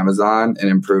money on Amazon and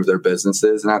improve their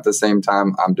businesses. And at the same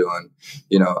time, I'm doing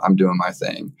my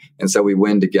thing. And so we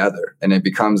win together and it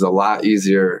becomes a lot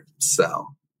easier to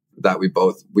sell that we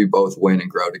both win and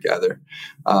grow together.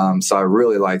 So I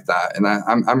really like that. And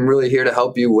I'm really here to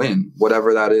help you win,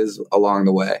 whatever that is along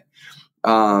the way.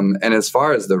 And as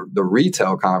far as the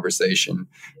retail conversation,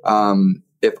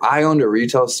 if I owned a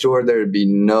retail store, there would be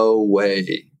no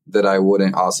way that I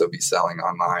wouldn't also be selling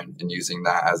online and using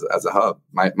that as a hub.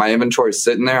 My inventory is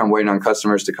sitting there. I'm waiting on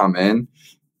customers to come in.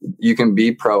 You can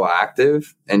be proactive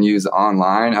and use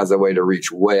online as a way to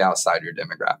reach way outside your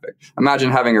demographic. Imagine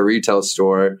having a retail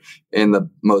store in the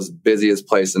most busiest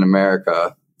place in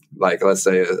America, like let's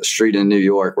say a street in New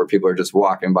York where people are just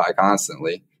walking by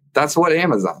constantly. That's what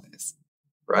Amazon is,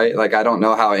 right? Like I don't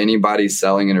know how anybody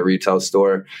selling in a retail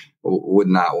store would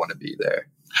not want to be there.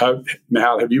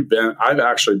 Matt, have you been? I've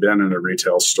actually been in a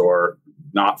retail store,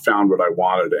 not found what I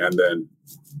wanted, and then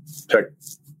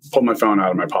pulled my phone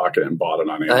out of my pocket and bought it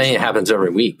on Amazon. I think it happens every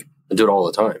week. I do it all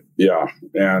the time. Yeah,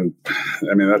 and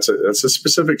I mean that's a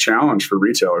specific challenge for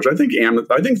retailers. I think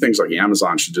things like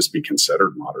Amazon should just be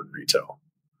considered modern retail.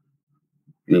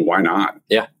 I mean, why not?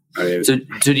 Yeah. I mean, so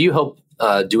do you help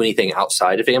do anything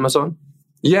outside of Amazon?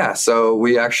 Yeah, so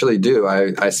we actually do.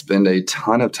 I spend a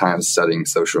ton of time studying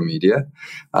social media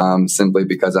simply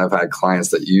because I've had clients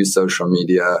that use social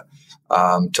media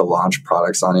to launch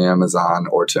products on Amazon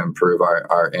or to improve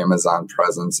our Amazon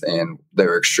presence, and they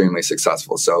were extremely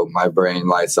successful. So my brain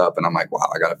lights up and I'm like, wow,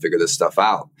 I got to figure this stuff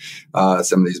out.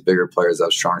 Some of these bigger players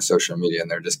have strong social media and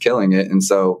they're just killing it. And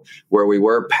so where we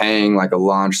were paying like a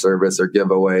launch service or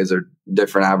giveaways or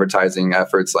different advertising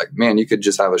efforts, like, man, you could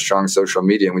just have a strong social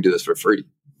media and we do this for free.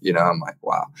 I'm like,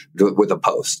 wow, with a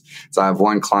post. So I have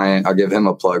one client, I'll give him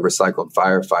a plug, Recycled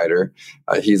Firefighter.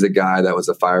 He's a guy that was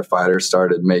a firefighter,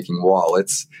 started making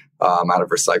wallets out of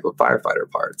recycled firefighter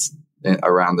parts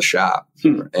around the shop.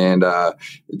 And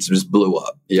it just blew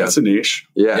up. That's a niche.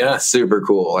 Yeah, super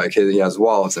cool. Like he has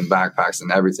wallets and backpacks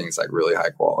and everything's like really high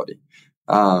quality.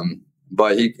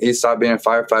 But he stopped being a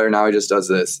firefighter. Now he just does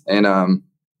this. And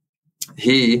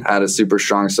he had a super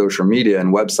strong social media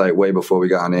and website way before we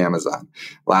got on Amazon.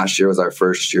 Last year was our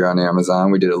first year on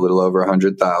Amazon. We did a little over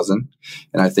 100,000,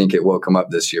 and I think it will come up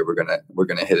this year. We're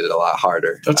gonna hit it a lot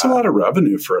harder. That's a lot of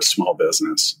revenue for a small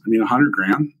business. I mean, 100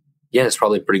 grand. Yeah, it's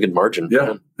probably a pretty good margin.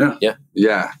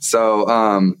 Yeah.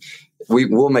 So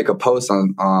we'll make a post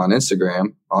on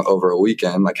Instagram over a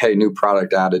weekend, like, hey, new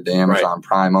product added to Amazon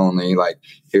Prime only. Like,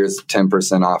 here's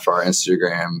 10% off our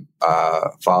Instagram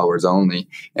followers only.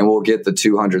 And we'll get the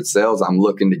 200 sales I'm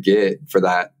looking to get for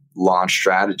that launch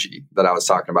strategy that I was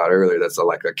talking about earlier. That's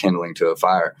like a kindling to a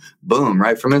fire. Boom,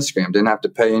 right from Instagram. Didn't have to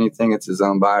pay anything. It's his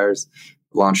own buyers.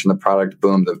 Launching the product.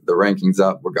 Boom, the ranking's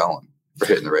up. We're going. We're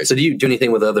hitting the race. So do you do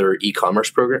anything with other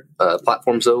e-commerce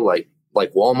platforms, though, like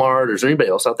Walmart, or is there anybody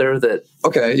else out there that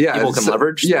people can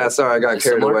leverage? Yeah, sorry, I got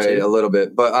carried away a little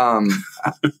bit. But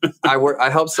I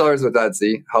help sellers with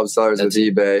Etsy, help sellers with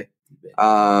eBay.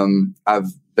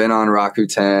 I've been on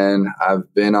Rakuten,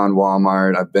 I've been on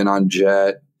Walmart, I've been on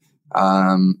Jet.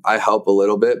 I help a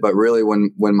little bit, but really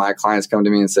when my clients come to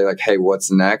me and say like, hey, what's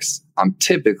next? I'm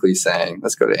typically saying,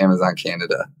 let's go to Amazon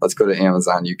Canada. Let's go to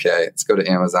Amazon UK. Let's go to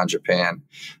Amazon Japan.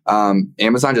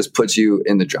 Amazon just puts you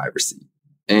in the driver's seat.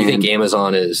 And you think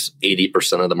Amazon is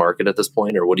 80% of the market at this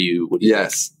point, or what do you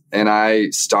yes. think? And I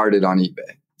started on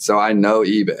eBay. So I know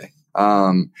eBay.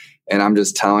 And I'm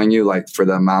just telling you, like, for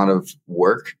the amount of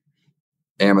work,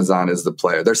 Amazon is the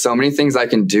player. There's so many things I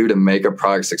can do to make a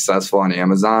product successful on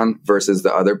Amazon versus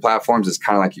the other platforms. It's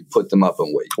kind of like you put them up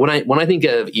and wait. When I think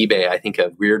of eBay, I think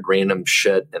of weird random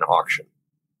shit and auction.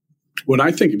 when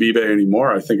I think of eBay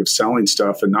anymore, I think of selling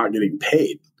stuff and not getting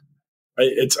paid.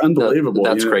 It's unbelievable.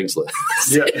 That's Craigslist.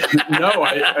 Yeah, no,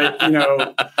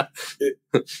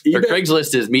 eBay, or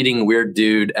Craigslist is meeting weird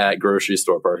dude at grocery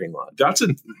store parking lot. That's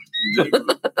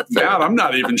Matt, I'm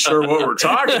not even sure what we're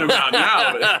talking about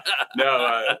now. But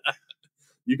no,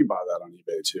 you can buy that on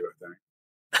eBay too, I think.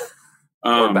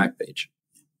 Or Backpage.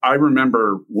 I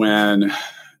remember when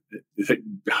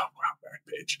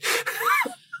Backpage.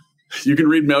 You can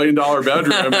read $1 Million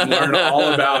Bedroom and learn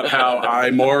all about how I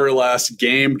more or less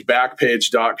gamed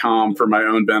Backpage.com for my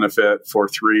own benefit for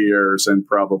 3 years and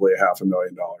probably $500,000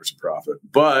 of profit.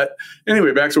 But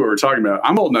anyway, back to what we were talking about.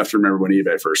 I'm old enough to remember when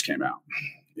eBay first came out.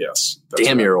 Yes.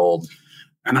 Damn, you're old.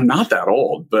 And I'm not that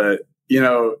old, but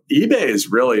eBay is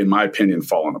really, in my opinion,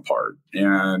 fallen apart.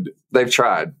 And they've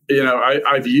tried.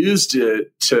 I've used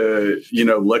it to,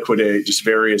 liquidate just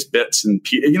various bits and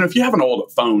if you have an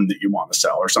old phone that you want to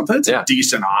sell or something, it's a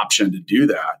decent option to do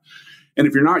that. And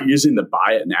if you're not using the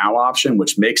buy it now option,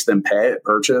 which makes them pay at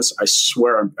purchase, I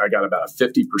swear I got about a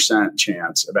 50%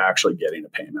 chance of actually getting a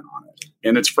payment on it.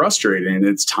 And it's frustrating.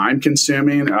 It's time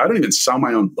consuming. I don't even sell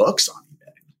my own books on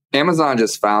eBay. Amazon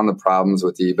just found the problems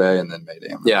with eBay and then made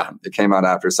Amazon. Yeah. It came out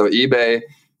after. So eBay,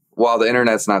 while the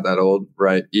internet's not that old,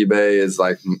 right? eBay is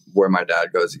like where my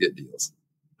dad goes to get deals.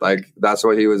 Like that's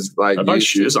what he was like. I buy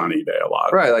shoes on eBay a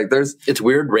lot. Right. Like it's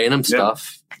weird, random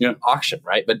stuff. Yeah. Auction,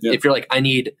 right? But if you're like, I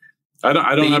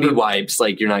don't baby wipes,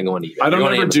 like you're not going to eBay. I don't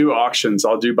ever do auctions.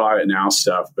 I'll do buy it now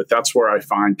stuff, but that's where I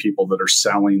find people that are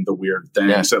selling the weird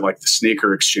things at like the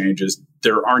sneaker exchanges.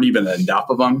 There aren't even enough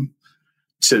of them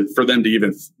for them to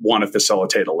even want to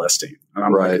facilitate a listing. And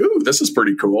I'm like, ooh, this is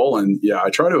pretty cool. And I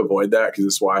try to avoid that because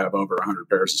it's why I have over 100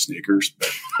 pairs of sneakers.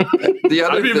 But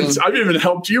I've even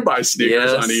helped you buy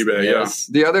sneakers on eBay. Yes.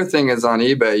 Yeah. The other thing is on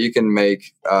eBay, you can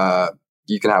make,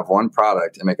 you can have one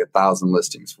product and make 1,000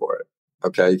 listings for it.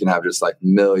 Okay. You can have just like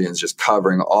millions just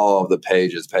covering all of the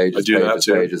pages.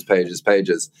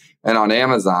 And on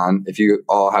Amazon, if you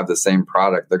all have the same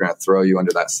product, they're going to throw you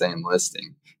under that same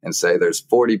listing and say there's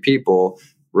 40 people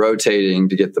rotating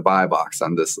to get the buy box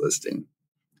on this listing.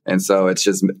 And so it's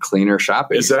just cleaner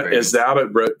shopping. Is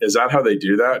that how they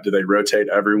do that? Do they rotate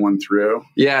everyone through?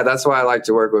 Yeah, that's why I like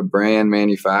to work with brand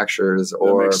manufacturers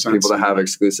or people that have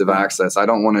exclusive access. I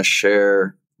don't want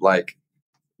to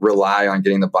rely on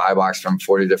getting the buy box from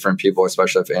 40 different people,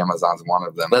 especially if Amazon's one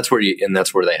of them. That's where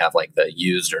they have like the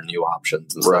used or new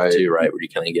options and stuff too, right? Where you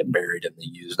kind of get buried in the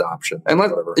used option. And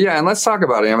let's talk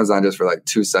about Amazon just for like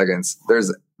 2 seconds.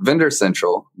 There's Vendor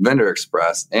Central, Vendor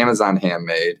Express, Amazon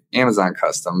Handmade, Amazon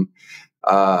Custom.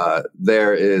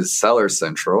 There is Seller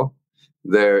Central.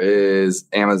 There is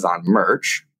Amazon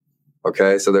Merch.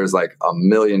 Okay. So there's like 1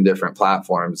 million different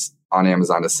platforms on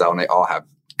Amazon to sell, and they all have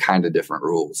kind of different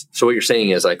rules. So what you're saying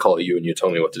is I call you and you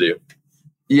tell me what to do.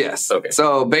 Yes. Okay.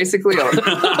 So basically,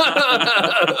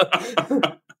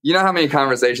 you know how many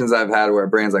conversations I've had where a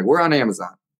brand's like, we're on Amazon.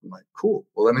 I'm like, cool.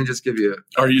 Well, let me just give you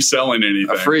are you selling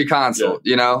anything? A free consult,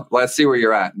 let's see where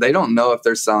you're at. They don't know if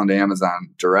they're selling to Amazon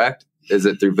direct. Is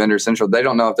it through Vendor Central? They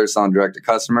don't know if they're selling direct to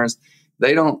customers.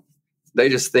 They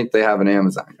just think they have an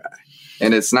Amazon guy.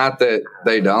 And it's not that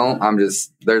they don't.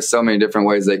 There's so many different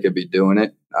ways they could be doing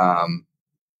it.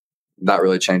 That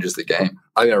really changes the game.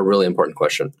 I got a really important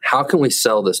question. How can we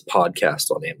sell this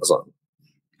podcast on Amazon?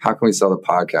 How can we sell the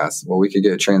podcast? Well, we could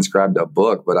get transcribed a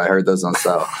book, but I heard those don't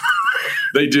sell.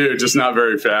 They do, just not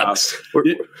very fast.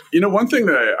 One thing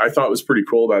that I thought was pretty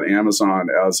cool about Amazon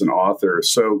as an author.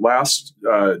 So last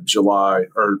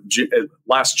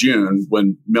June,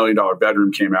 when $1 Million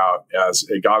Bedroom came out, as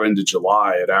it got into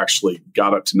July, it actually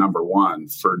got up to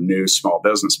 #1 for new small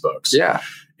business books. Yeah.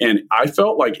 And I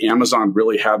felt like Amazon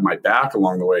really had my back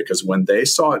along the way, because when they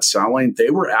saw it selling,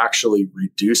 they were actually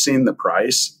reducing the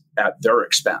price at their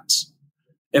expense.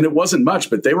 And it wasn't much,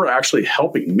 but they were actually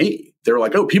helping me. They were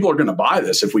like, oh, people are going to buy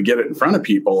this if we get it in front of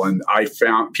people. And I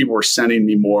found people were sending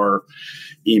me more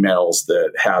emails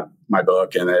that had my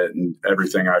book in it and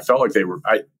everything. I felt like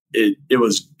it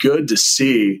was good to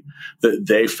see that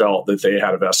they felt that they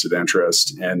had a vested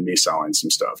interest in me selling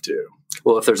some stuff too.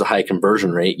 Well, if there's a high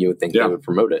conversion rate, you would think they would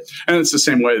promote it. And it's the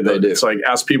same way that it's like,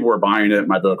 as people were buying it,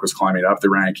 my book was climbing up the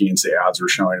rankings. The ads were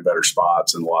showing in better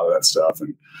spots and a lot of that stuff.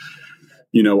 And,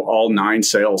 all 9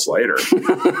 sales later.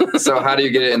 So how do you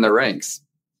get it in the ranks?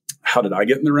 How did I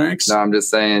get in the ranks? No, I'm just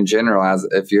saying in general, as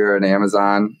if you're an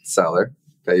Amazon seller,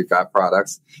 okay, you've got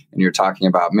products and you're talking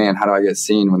about, man, how do I get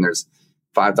seen when there's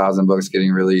 5,000 books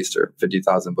getting released or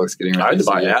 50,000 books getting released?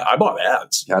 I bought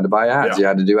ads. You had to buy ads. Yeah. You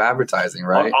had to do advertising,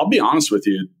 right? I'll be honest with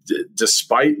you.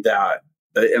 Despite that,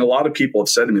 and a lot of people have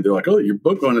said to me, they're like, oh, your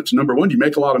book going up to #1. Do you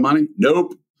make a lot of money?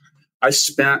 Nope. I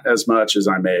spent as much as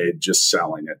I made just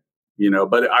selling it,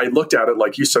 but I looked at it,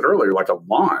 like you said earlier, like a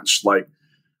launch. Like,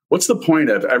 what's the point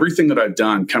of everything that I've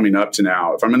done coming up to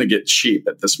now if I'm going to get cheap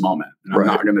at this moment and I'm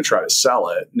not going to try to sell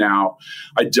it? Now,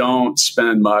 I don't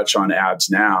spend much on ads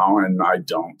now, and I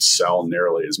don't sell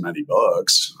nearly as many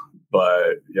books.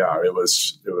 But yeah, it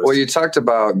was. Well, you talked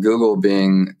about Google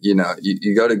being, you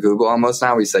go to Google almost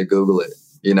now, we say Google it.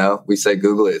 We say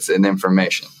Google it. It's an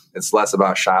information. It's less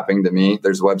about shopping to me.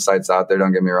 There's websites out there,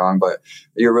 don't get me wrong, but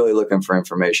you're really looking for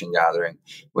information gathering.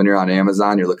 When you're on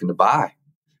Amazon, you're looking to buy.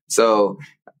 So,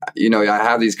 I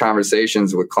have these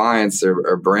conversations with clients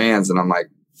or brands, and I'm like,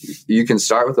 you can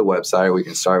start with the website, or we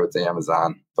can start with the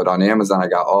Amazon. But on Amazon, I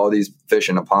got all these fish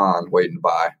in a pond waiting to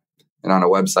buy. And on a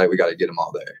website, we got to get them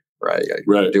all there. Right.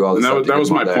 Do all this and that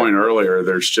was my point earlier.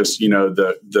 There's just,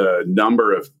 the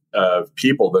number of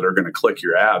people that are going to click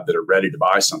your ad that are ready to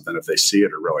buy something if they see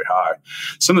it are really high.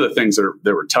 Some of the things that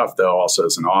were tough, though, also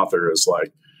as an author, is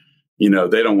like,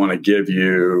 they don't want to give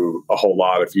you a whole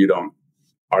lot if you're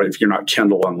not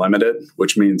Kindle Unlimited,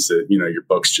 which means that, your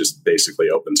book's just basically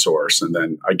open source. And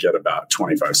then I get about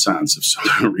 25 cents if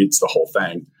someone reads the whole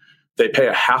thing. They pay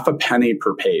a half a penny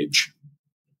per page.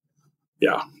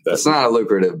 Yeah. That's not a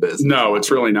lucrative business. No, it's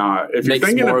really not. If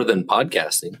makes more than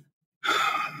podcasting.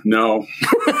 No,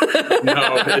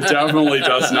 it definitely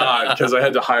does not, because I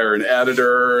had to hire an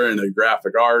editor and a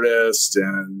graphic artist,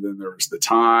 and then there was the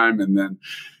time. And then,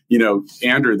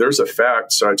 Andrew, there's a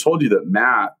fact. So I told you that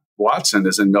Matt Watson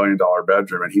is in $1 Million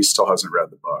Bedroom, and he still hasn't read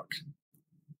the book.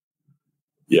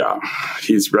 Yeah,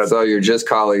 he's read. So you're just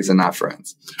colleagues and not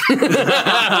friends.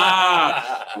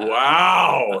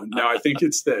 Wow. No, I think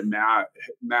it's that Matt.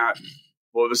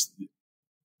 Well,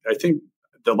 I think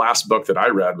the last book that I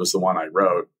read was the one I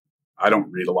wrote. I don't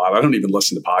read a lot. I don't even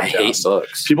listen to podcasts. I hate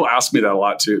books. People ask me that a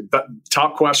lot too. But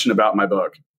top question about my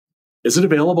book: is it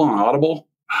available on Audible?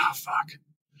 Oh, fuck.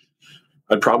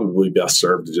 I'd probably best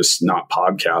served to just not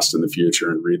podcast in the future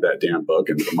and read that damn book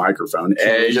into the microphone.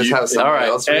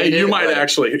 You might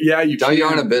actually. Yeah, you don't. You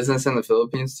own a business in the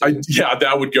Philippines too?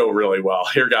 That would go really well.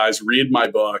 Here, guys, read my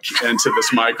book into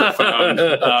this microphone.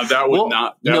 That would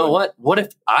not. What? What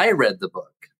if I read the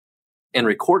book and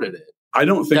recorded it? I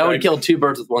don't think that would kill two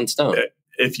birds with one stone.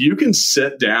 If you can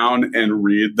sit down and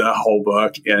read the whole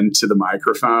book into the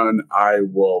microphone, I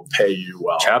will pay you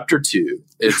well. Chapter 2.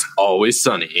 It's always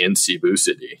sunny in Cebu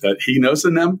City. That he knows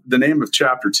the name of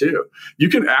Chapter 2. You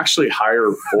can actually hire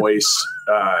voice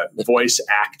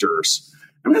actors.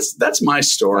 I mean, that's my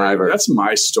story. That's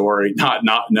my story.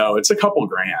 No, it's a couple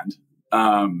grand.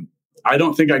 I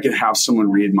don't think I can have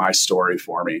someone read my story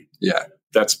for me. Yeah.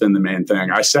 That's been the main thing.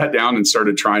 I sat down and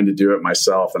started trying to do it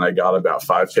myself, and I got about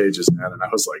 5 pages in, and I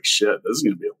was like, shit, this is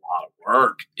going to be a lot of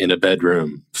work. In a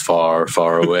bedroom far,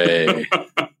 far away.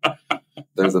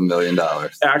 There's $1 million.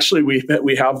 Actually,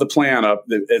 we have the plan up.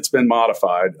 It's been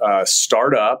modified.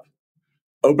 Start up,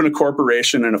 open a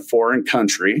corporation in a foreign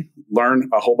country, learn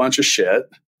a whole bunch of shit.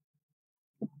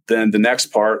 Then the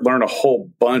next part, learn a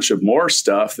whole bunch of more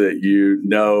stuff that you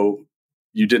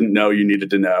didn't know you needed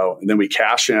to know. And then we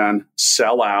cash in,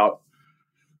 sell out.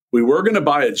 We were going to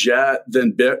buy a jet,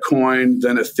 then Bitcoin,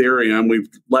 then Ethereum. We've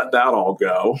let that all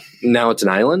go. Now it's an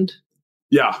island?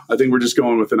 Yeah, I think we're just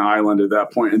going with an island at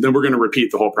that point. And then we're going to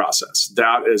repeat the whole process.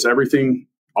 That is everything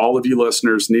all of you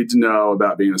listeners need to know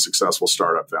about being a successful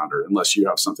startup founder, unless you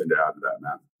have something to add to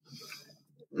that,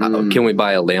 Matt. Can we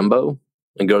buy a Lambo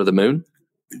and go to the moon?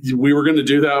 We were going to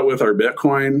do that with our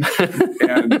Bitcoin,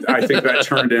 and I think that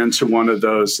turned into one of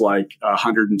those like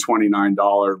 $129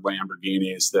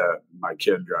 Lamborghinis that my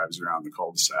kid drives around the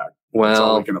cul-de-sac. Well, that's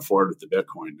all we can afford with the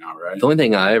Bitcoin now, right? The only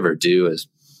thing I ever do is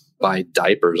buy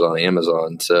diapers on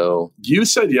Amazon. So you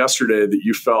said yesterday that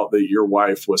you felt that your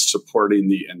wife was supporting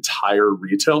the entire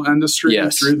retail industry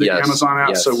through the Amazon app.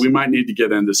 Yes. So we might need to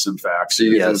get into some facts. So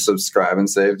you can subscribe and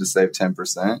save to save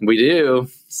 10%. We do.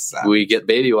 We get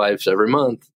baby wipes every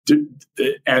month.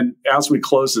 And as we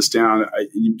close this down,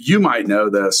 you might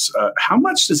know this. How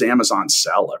much does Amazon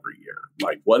sell every year?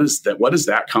 Like, what is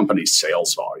that company's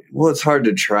sales volume? Well, it's hard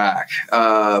to track,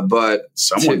 but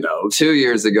someone knows. 2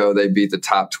 years ago, they beat the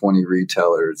top 20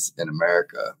 retailers in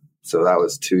America. So that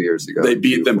was 2 years ago. They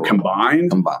beat them combined?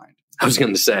 Combined. I was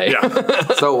going to say.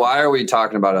 Yeah. So why are we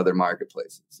talking about other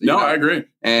marketplaces? I agree.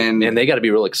 And they got to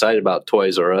be real excited about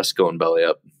Toys R Us going belly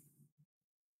up.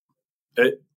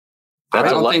 I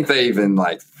don't think they even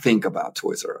think about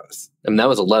Toys R Us. And that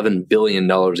was $11 billion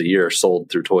a year sold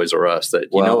through Toys R Us. That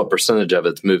a percentage of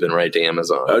it's moving right to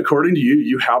Amazon. According to you,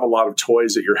 you have a lot of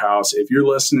toys at your house. If you're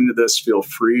listening to this, feel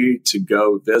free to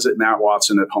go visit Matt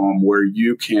Watson at home, where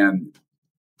you can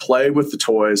play with the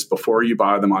toys before you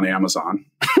buy them on Amazon.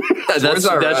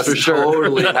 That's for sure.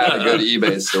 Totally had a good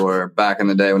eBay store back in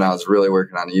the day when I was really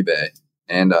working on eBay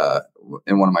and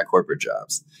in one of my corporate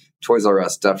jobs. Toys R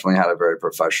Us definitely had a very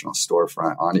professional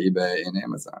storefront on eBay and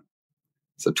Amazon.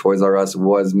 So Toys R Us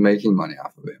was making money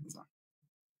off of Amazon.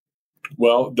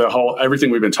 Well,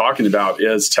 everything we've been talking about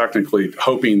is technically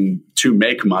hoping to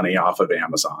make money off of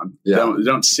Amazon. Yeah.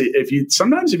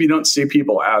 Sometimes if you don't see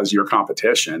people as your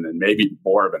competition and maybe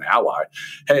more of an ally,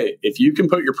 hey, if you can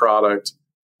put your product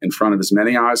in front of as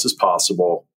many eyes as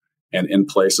possible and in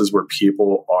places where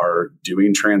people are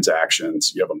doing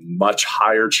transactions, you have a much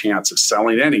higher chance of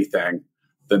selling anything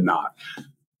than not.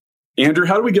 Andrew,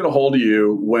 how do we get a hold of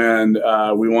you when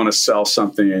we want to sell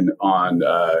something on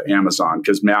Amazon?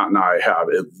 Because Matt and I have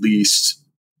at least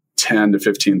 10 to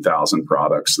 15,000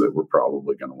 products that we're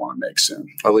probably going to want to make soon.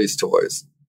 At least toys.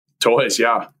 Toys,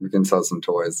 yeah. We can sell some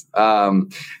toys.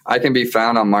 I can be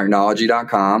found on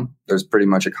Marknology.com. There's pretty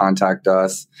much a contact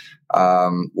us.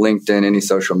 LinkedIn, any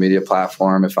social media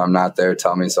platform. If I'm not there,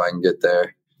 tell me so I can get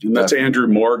there. And that's Andrew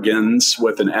Morgans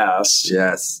with an S.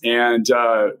 Yes. And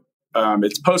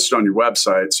it's posted on your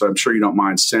website, so I'm sure you don't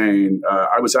mind saying.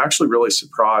 I was actually really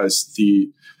surprised.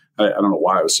 I don't know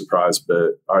why I was surprised,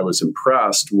 but I was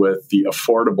impressed with the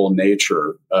affordable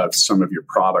nature of some of your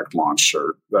product launch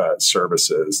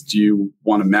services. Do you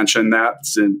want to mention that?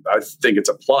 I think it's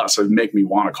a plus. It would make me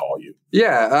want to call you.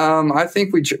 Yeah, I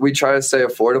think we try to stay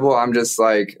affordable. I'm just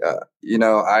like,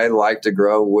 I like to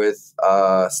grow with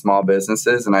small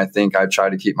businesses, and I think I try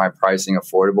to keep my pricing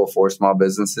affordable for small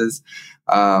businesses.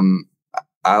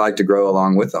 I like to grow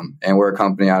along with them. And we're a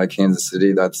company out of Kansas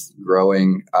City that's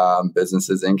growing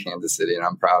businesses in Kansas City, and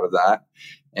I'm proud of that.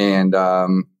 And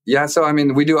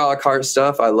we do a la carte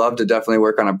stuff. I love to definitely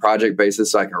work on a project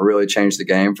basis so I can really change the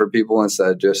game for people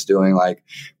instead of just doing like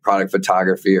product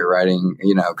photography or writing,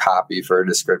 copy for a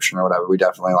description or whatever. We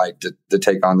definitely like to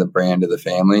take on the brand of the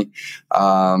family.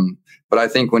 But I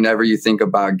think whenever you think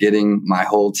about getting my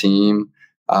whole team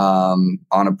on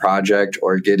a project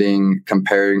or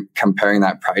comparing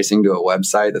that pricing to a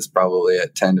website that's probably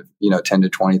at 10 to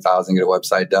 20,000, get a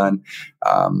website done.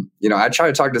 I try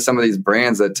to talk to some of these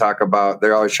brands that talk about,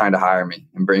 they're always trying to hire me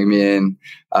and bring me in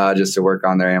just to work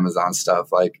on their Amazon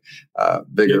stuff, like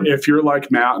bigger. If you're like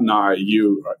Matt and I,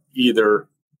 you either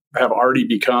have already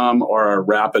become or are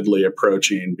rapidly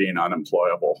approaching being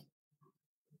unemployable.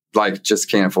 Like just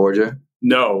can't afford you?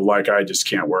 No, like I just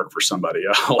can't work for somebody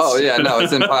else. Oh yeah, no,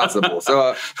 it's impossible. So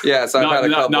I've had a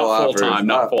couple not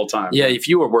full time. Yeah, if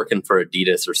you were working for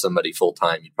Adidas or somebody full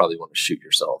time, you'd probably want to shoot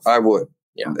yourself. I would.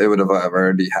 Yeah, it would have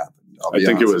already happened. I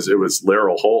think it was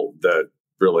Laryl Holt that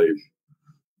really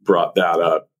brought that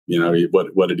up.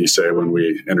 What did he say when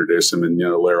we introduced him? And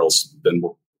Laryl's been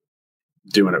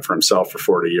doing it for himself for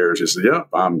 40 years. He said, "Yeah,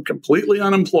 I'm completely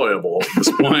unemployable at this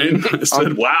point." I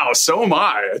said, "Wow, so am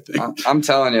I." I think I'm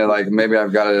telling you, like maybe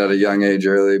I've got it at a young age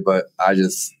early, but I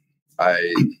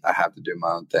have to do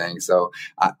my own thing. So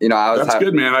that's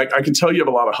good, man. I can tell you have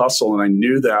a lot of hustle, and I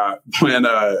knew that when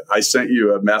I sent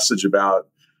you a message about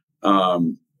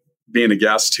being a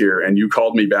guest here, and you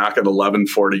called me back at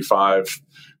 11:45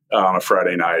 on a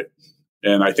Friday night.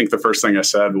 And I think the first thing I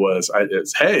said was,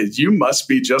 hey, you must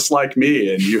be just like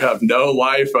me, and you have no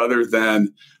life other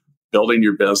than building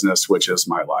your business, which is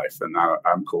my life. And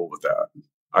I'm cool with that.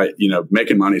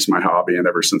 Making money is my hobby. And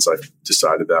ever since I've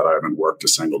decided that, I haven't worked a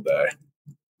single day.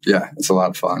 Yeah, it's a lot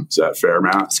of fun. Is that fair,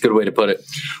 Matt? That's a good way to put it.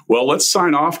 Well, let's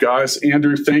sign off, guys.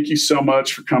 Andrew, thank you so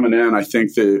much for coming in. I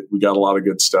think that we got a lot of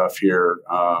good stuff here.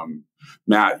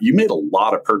 Matt, you made a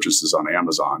lot of purchases on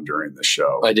Amazon during the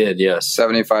show. I did, yes.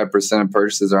 75% of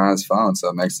purchases are on his phone, so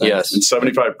it makes sense. Yes. And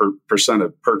 75%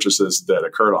 of purchases that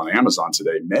occurred on Amazon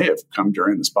today may have come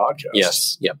during this podcast.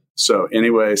 Yes, yep. So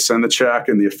anyway, send the check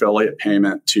and the affiliate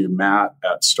payment to Matt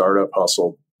at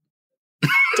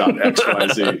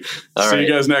startuphustle.xyz. See you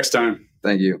guys next time.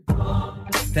 Thank you.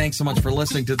 Thanks so much for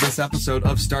listening to this episode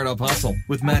of Startup Hustle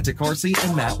with Matt DeCoursey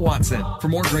and Matt Watson. For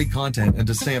more great content and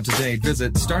to stay up to date,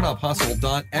 visit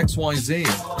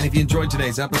startuphustle.xyz. And if you enjoyed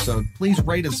today's episode, please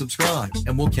rate and subscribe,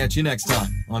 and we'll catch you next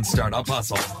time on Startup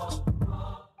Hustle.